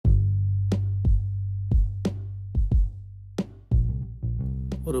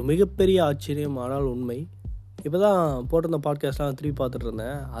ஒரு மிகப்பெரிய ஆச்சரியம், ஆனால் உண்மை. இப்போ தான் போட்டிருந்த பாட்காஸ்ட்லாம் திருப்பி பார்த்துட்டு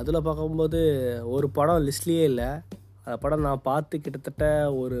இருந்தேன். அதில் பார்க்கும்போது ஒரு படம் லிஸ்ட்லேயே இல்லை. அந்த படம் நான் பார்த்து கிட்டத்தட்ட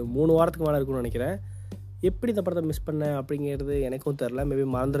ஒரு 3 வாரத்துக்கு மேலே இருக்குன்னு நினைக்கிறேன். எப்படி இந்த படத்தை மிஸ் பண்ணேன் அப்படிங்கிறது எனக்கும் தெரில. மேபி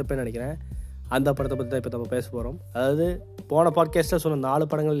மறந்துருப்பேன்னு நினைக்கிறேன். அந்த படத்தை பற்றி தான் இப்போ நம்ம பேச போகிறோம். அதாவது போன பாட்காஸ்ட்டில் சொன்ன 4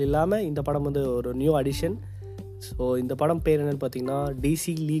 படங்கள் இல்லாமல் இந்த படம் வந்து ஒரு நியூ அடிஷன். ஸோ இந்த படம் பேர் என்னென்னு பார்த்தீங்கன்னா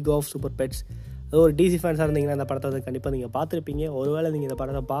DC league of super pets. அது ஒரு டிசி ஃபேன்ஸாக இருந்தீங்கன்னா இந்த படத்தை வந்து கண்டிப்பாக நீங்கள் பார்த்துருப்பீங்க. ஒருவேளை நீங்கள் இந்த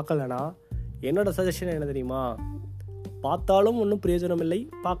படத்தை பார்க்கலன்னா என்னோடய சஜஷன் என்ன தெரியுமா, பார்த்தாலும் ஒன்றும் பிரயோஜனம் இல்லை,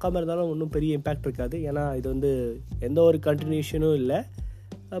 பார்க்காம இருந்தாலும் ஒன்றும் பெரிய இம்பேக்ட் இருக்காது. ஏன்னா இது வந்து எந்த ஒரு கண்டினியூஷனும் இல்லை.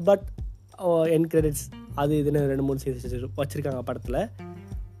 பட் என் கிரெடிட்ஸ் அது இதுன்னு 2-3 சீன்ஸ் வச்சுருக்காங்க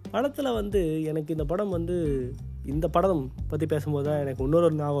படத்தில் வந்து எனக்கு இந்த படம் பற்றி பேசும்போது தான் எனக்கு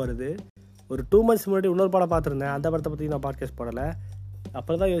இன்னொரு ஞாபகம் வருது. ஒரு 2 months முன்னாடி இன்னொரு படம் பார்த்துருந்தேன். அந்த படத்தை பற்றி நான் பாட்காஸ்ட் போடலை.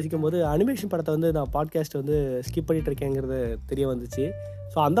 அப்புறம் தான் யோசிக்கும் போது அனிமேஷன் படத்தை வந்து நான் பாட்காஸ்ட் வந்து ஸ்கிப் பண்ணிகிட்டு இருக்கேங்கிறது தெரிய வந்துச்சு.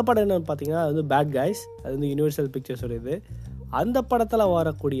 ஸோ அந்த படம் என்னென்னு பார்த்தீங்கன்னா அது வந்து பேட் கைஸ். அது வந்து யூனிவர்சல் பிக்சர்ஸோட இது. அந்த படத்தில்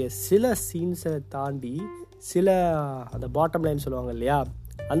வரக்கூடிய சில சீன்ஸை தாண்டி சில அந்த பாட்டம் லைன் சொல்லுவாங்க இல்லையா,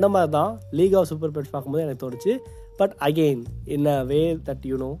 அந்த மாதிரி தான் லீக் ஆஃப் சூப்பர் பெட்ஸ் பார்க்கும்போது எனக்கு தோணுச்சு. But again in a way that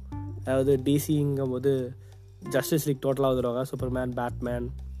you know, அதாவது டிசிங்கும் போது ஜஸ்டிஸ் லீக் டோட்டலாக வந்துடுவாங்க. சூப்பர்மேன், பேட்மேன்,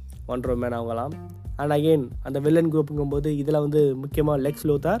 ஒண்டர் உமன் அவங்களாம். அண்ட் அகெயின் அந்த வில்லன் குரூப்புங்கும்போது இதில் வந்து முக்கியமாக லெக்ஸ்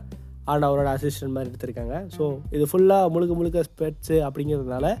லூத்தார் அண்ட் அவரோட அசிஸ்டன்ட் மாதிரி எடுத்திருக்காங்க. ஸோ இது ஃபுல்லாக முழுக்க ஸ்பெட்ஸு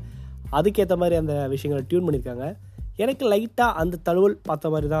அப்படிங்கிறதுனால அதுக்கேற்ற மாதிரி அந்த விஷயங்களை டியூன் பண்ணியிருக்காங்க. எனக்கு லைட்டாக அந்த தழுவல்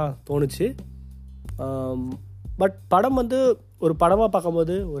பார்த்த மாதிரி தான் தோணுச்சு. பட் படம் வந்து ஒரு படமாக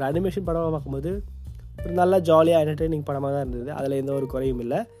பார்க்கும்போது, ஒரு அனிமேஷன் படமாக பார்க்கும்போது ஒரு நல்ல ஜாலியாக என்டர்டெய்னிங் படமாக தான் இருந்தது. அதில் எந்த ஒரு குறையும்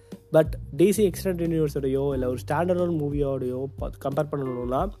இல்லை. பட் டிசி எக்ஸ்டெண்டட் யூனிவர்ஸோடையோ இல்லை ஒரு ஸ்டாண்டர்ட் மூவியோடையோ கம்பேர்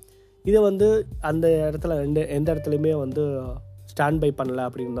பண்ணணும்னா இதை வந்து அந்த இடத்துல எந்த இடத்துலையுமே வந்து ஸ்டாண்ட் பை பண்ணலை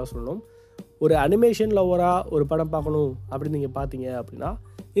அப்படின்னு தான் சொல்லணும். ஒரு அனிமேஷன் லவராக ஒரு படம் பார்க்கணும் அப்படின்னு நீங்கள் பார்த்தீங்க அப்படின்னா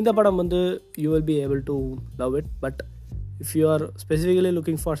இந்த படம் வந்து you will be able to love it. But if you R specifically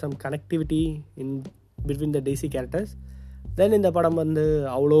looking for some connectivity in between the DC characters, தென் இந்த படம் வந்து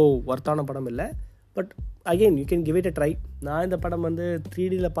அவ்வளோ ஒர்த்தான படம் இல்லை. But again you can give it a try. நான் இந்த படம் வந்து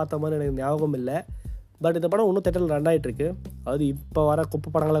 3Dயில் பார்த்த மாதிரி எனக்கு ஞாபகம் இல்லை. பட் இந்த படம் இன்னும் தேட்டரில் ரன் ஆகிட்டுருக்கு. அதாவது இப்போ வர குப்பை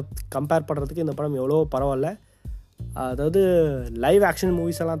படங்களை கம்பேர் பண்ணுறதுக்கு இந்த படம் எவ்வளோ பரவாயில்ல. அதாவது லைவ் ஆக்ஷன்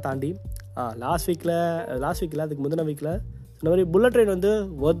மூவிஸ் எல்லாம் தாண்டி லாஸ்ட் வீக்கில் அதுக்கு முந்தின வீக்கில் இந்த மாதிரி புல்லட் ட்ரெயின் வந்து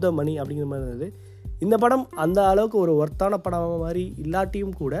ஒர்த் த மணி அப்படிங்கிற மாதிரி இருந்தது. இந்த படம் அந்த அளவுக்கு ஒரு ஒர்த்தான படம் மாதிரி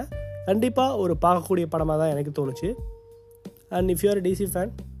இல்லாட்டியும் கூட கண்டிப்பாக ஒரு பார்க்கக்கூடிய படமாக தான் எனக்கு தோணுச்சு. And if you are a DC fan,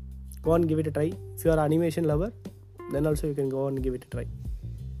 go and give it a try. If you are an animation lover, then also you can go and give it a try.